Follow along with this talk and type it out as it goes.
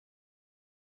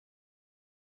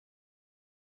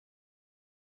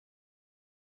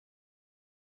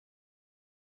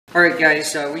All right,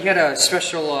 guys, we had a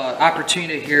special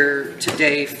opportunity here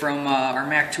today from our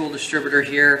Mac tool distributor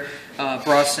here. Brought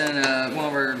us in one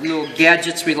of our little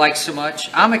gadgets we like so much.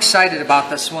 I'm excited about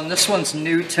this one. This one's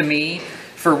new to me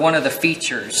for one of the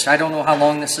features. I don't know how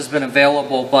long this has been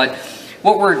available, but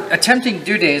what we're attempting to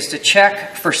do today is to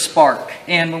check for spark.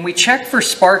 And when we check for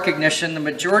spark ignition, the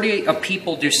majority of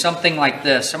people do something like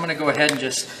this. I'm going to go ahead and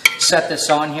just set this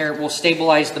on here. We'll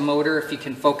stabilize the motor if you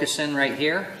can focus in right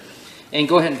here. And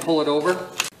go ahead and pull it over.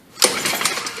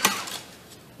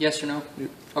 Yes or no?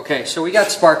 Okay, so we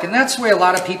got spark, and that's the way a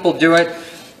lot of people do it.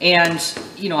 And,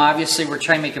 you know, obviously we're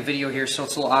trying to make a video here, so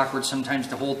it's a little awkward sometimes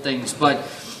to hold things. But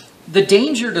the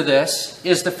danger to this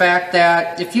is the fact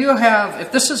that if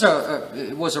this is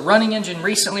was a running engine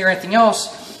recently or anything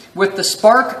else, with the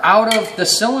spark out of the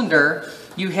cylinder,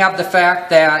 you have the fact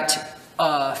that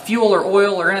fuel or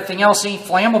oil or anything else, any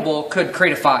flammable, could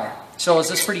create a fire. So is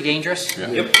this pretty dangerous? Yeah.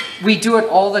 Yep. We do it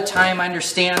all the time, I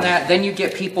understand that. Then you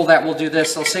get people that will do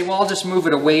this. They'll say, well, I'll just move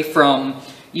it away from,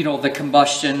 you know, the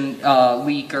combustion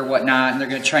leak or whatnot, and they're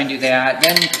going to try and do that.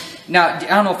 Then, now, I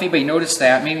don't know if anybody noticed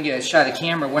that. Maybe get a shot of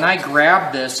camera. When I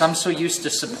grab this, I'm so used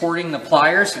to supporting the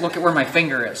pliers. Look at where my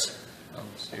finger is.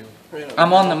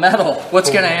 I'm on the metal. What's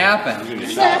going to happen?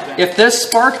 If this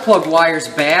spark plug wire's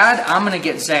bad, I'm going to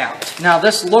get zapped. Now,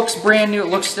 this looks brand new. It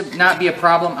looks to not be a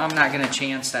problem. I'm not going to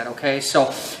chance that, okay?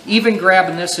 So, even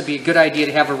grabbing this would be a good idea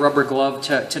to have a rubber glove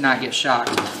to not get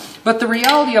shocked. But the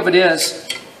reality of it is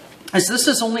this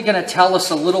is only going to tell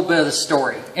us a little bit of the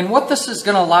story. And what this is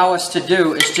going to allow us to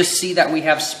do is just see that we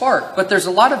have spark. But there's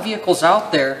a lot of vehicles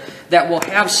out there that will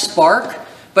have spark,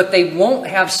 but they won't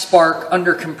have spark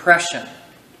under compression.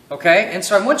 Okay, and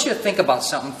so I want you to think about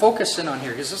something. Focus in on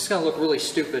here, because this is going to look really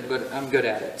stupid, but I'm good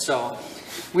at it. So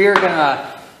we're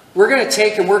gonna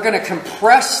take and we're gonna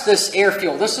compress this air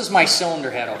fuel. This is my cylinder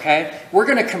head. Okay, we're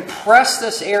gonna compress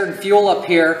this air and fuel up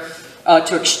here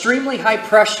to extremely high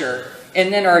pressure,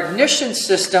 and then our ignition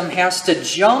system has to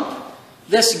jump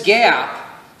this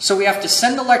gap. So we have to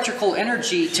send electrical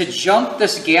energy to jump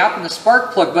this gap in the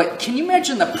spark plug. But can you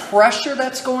imagine the pressure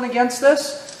that's going against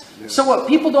this? So what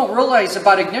people don't realize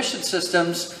about ignition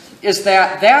systems is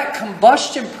that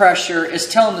combustion pressure is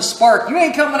telling the spark, you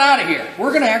ain't coming out of here.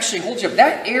 We're going to actually hold you up.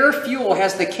 That air fuel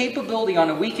has the capability on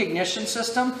a weak ignition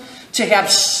system to have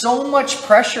so much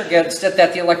pressure against it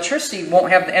that the electricity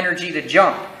won't have the energy to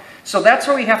jump. So that's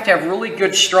why we have to have really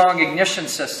good, strong ignition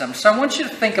systems. So I want you to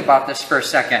think about this for a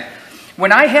second.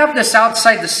 When I have this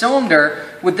outside the cylinder,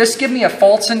 would this give me a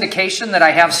false indication that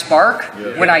I have spark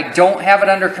when I don't have it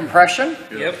under compression?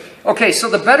 Yep. Okay, so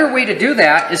the better way to do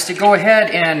that is to go ahead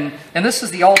and this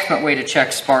is the ultimate way to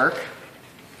check spark.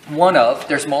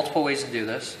 There's multiple ways to do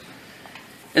this,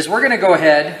 is we're going to go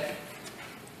ahead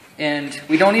and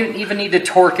we don't even need to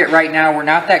torque it right now. We're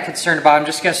not that concerned about it. I'm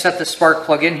just going to set the spark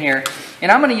plug in here.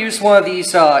 And I'm going to use one of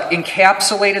these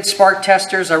encapsulated spark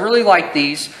testers. I really like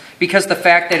these, because the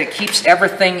fact that it keeps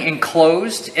everything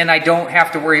enclosed and I don't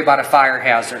have to worry about a fire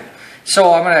hazard.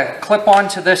 So I'm going to clip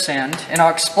onto this end, and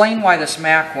I'll explain why this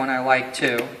Mac one I like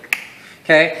too.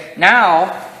 Okay,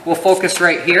 now we'll focus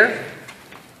right here.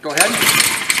 Go ahead.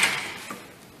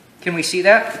 Can we see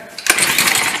that?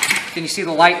 Can you see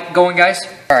the light going, guys?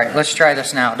 All right, let's try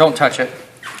this now. Don't touch it.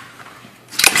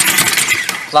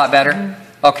 A lot better.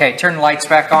 Okay, turn the lights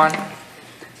back on.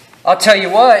 I'll tell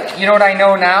you what, you know what I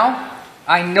know now?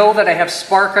 I know that I have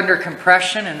spark under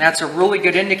compression, and that's a really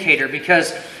good indicator,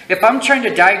 because if I'm trying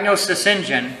to diagnose this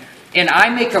engine and I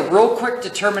make a real quick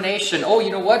determination, oh,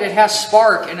 you know what, it has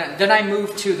spark, and then I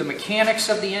move to the mechanics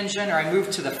of the engine, or I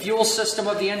move to the fuel system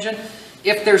of the engine,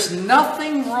 if there's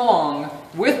nothing wrong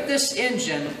with this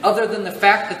engine other than the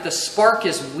fact that the spark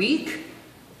is weak,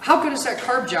 how good is that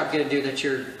carb job going to do that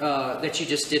you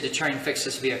just did to try and fix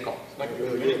this vehicle? Not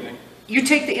really good anything. You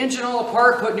take the engine all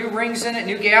apart, put new rings in it,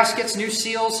 new gaskets, new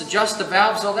seals, adjust the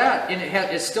valves, all that, and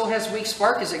it still has weak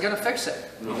spark. Is it going to fix it?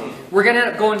 Mm-hmm. We're going to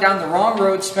end up going down the wrong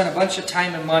road, spend a bunch of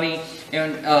time and money,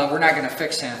 and we're not going to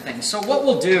fix anything. So what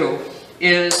we'll do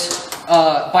is,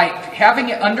 by having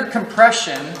it under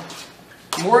compression,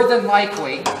 more than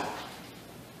likely,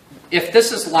 if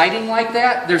this is lighting like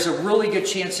that, there's a really good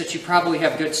chance that you probably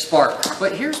have good spark.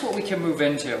 But here's what we can move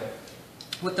into.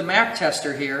 With the Mac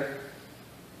tester here,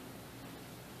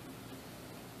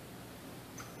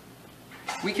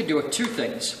 we could do two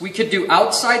things. We could do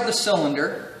outside the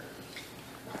cylinder,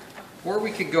 or we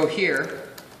could go here.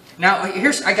 Now,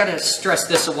 I got to stress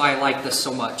this of why I like this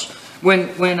so much.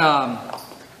 When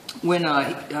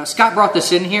Scott brought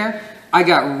this in here, I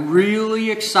got really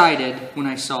excited when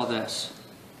I saw this.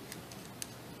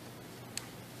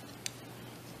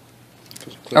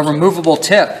 A removable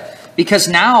tip. because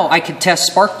now I could test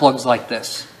spark plugs like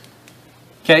this.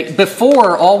 Okay,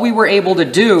 before, all we were able to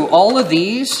do, all of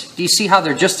these, do you see how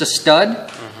they're just a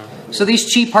stud? So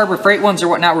these cheap Harbor Freight ones or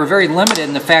whatnot were very limited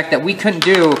in the fact that we couldn't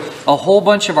do a whole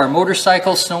bunch of our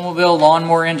motorcycle, snowmobile,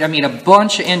 lawnmower engine. I mean, a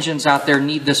bunch of engines out there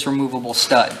need this removable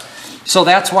stud. So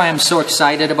that's why I'm so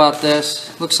excited about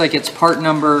this. Looks like it's part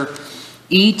number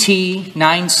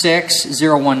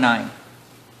ET96019.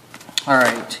 All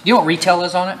right. You know what retail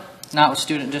is on it? Not with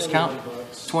student discount?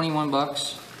 21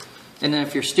 bucks. And then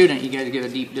if you're a student, you got to get a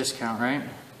deep discount, right?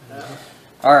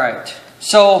 All right.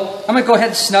 So I'm going to go ahead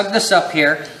and snug this up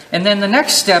here. And then the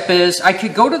next step is I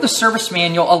could go to the service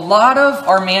manual. A lot of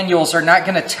our manuals are not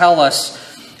going to tell us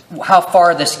how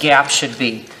far this gap should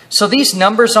be. So these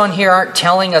numbers on here aren't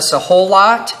telling us a whole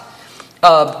lot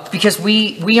because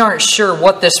we aren't sure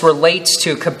what this relates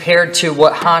to compared to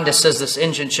what Honda says this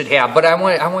engine should have. But I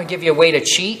want to give you a way to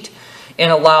cheat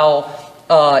and allow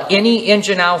any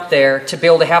engine out there to be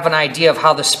able to have an idea of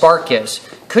how the spark is.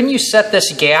 Couldn't you set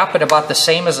this gap at about the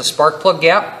same as a spark plug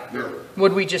gap? Yeah.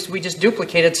 We just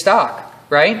duplicated stock,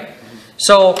 right?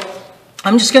 So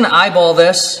I'm just going to eyeball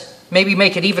this, maybe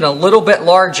make it even a little bit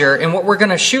larger, and what we're going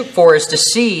to shoot for is to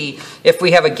see if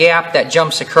we have a gap that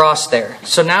jumps across there.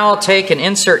 So now I'll take and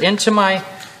insert into my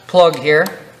plug here.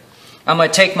 I'm going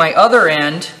to take my other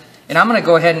end, and I'm going to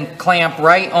go ahead and clamp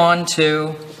right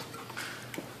onto,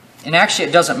 and actually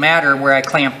it doesn't matter where I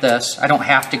clamp this. I don't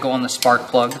have to go on the spark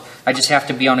plug. I just have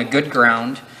to be on a good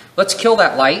ground. Let's kill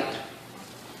that light.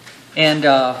 And,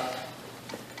 no,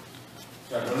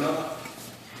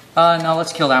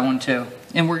 let's kill that one too.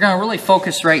 And we're going to really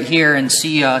focus right here and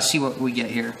see what we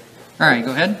get here. All right,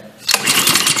 go ahead.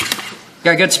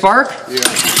 Got a good spark? Yeah.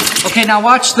 Okay, now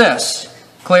watch this.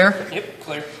 Clear? Yep,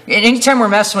 clear. Anytime we're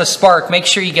messing with spark, make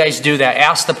sure you guys do that.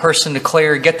 Ask the person to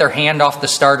clear, get their hand off the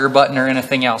starter button or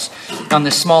anything else. On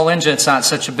this small engine, it's not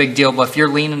such a big deal, but if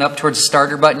you're leaning up towards the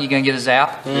starter button, you're going to get a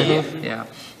zap? Mm-hmm. Yeah.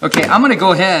 Okay, I'm going to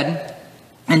go ahead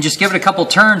and just give it a couple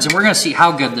turns, and we're going to see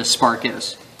how good this spark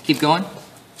is. Keep going.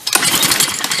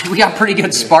 We got pretty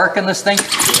good spark in this thing.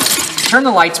 Turn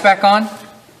the lights back on.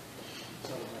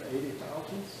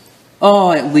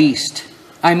 Oh, at least.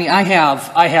 I mean, I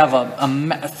have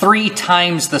a 3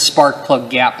 times the spark plug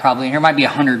gap probably. Here might be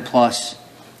 100 plus.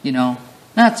 You know,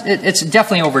 it's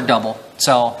definitely over double.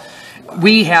 So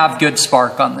we have good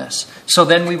spark on this. So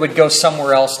then we would go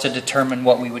somewhere else to determine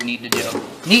what we would need to do.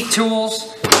 Neat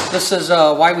tools. This is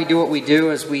why we do what we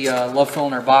do, is we love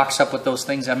filling our box up with those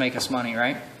things that make us money,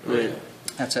 right? Right.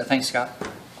 That's it. Thanks, Scott.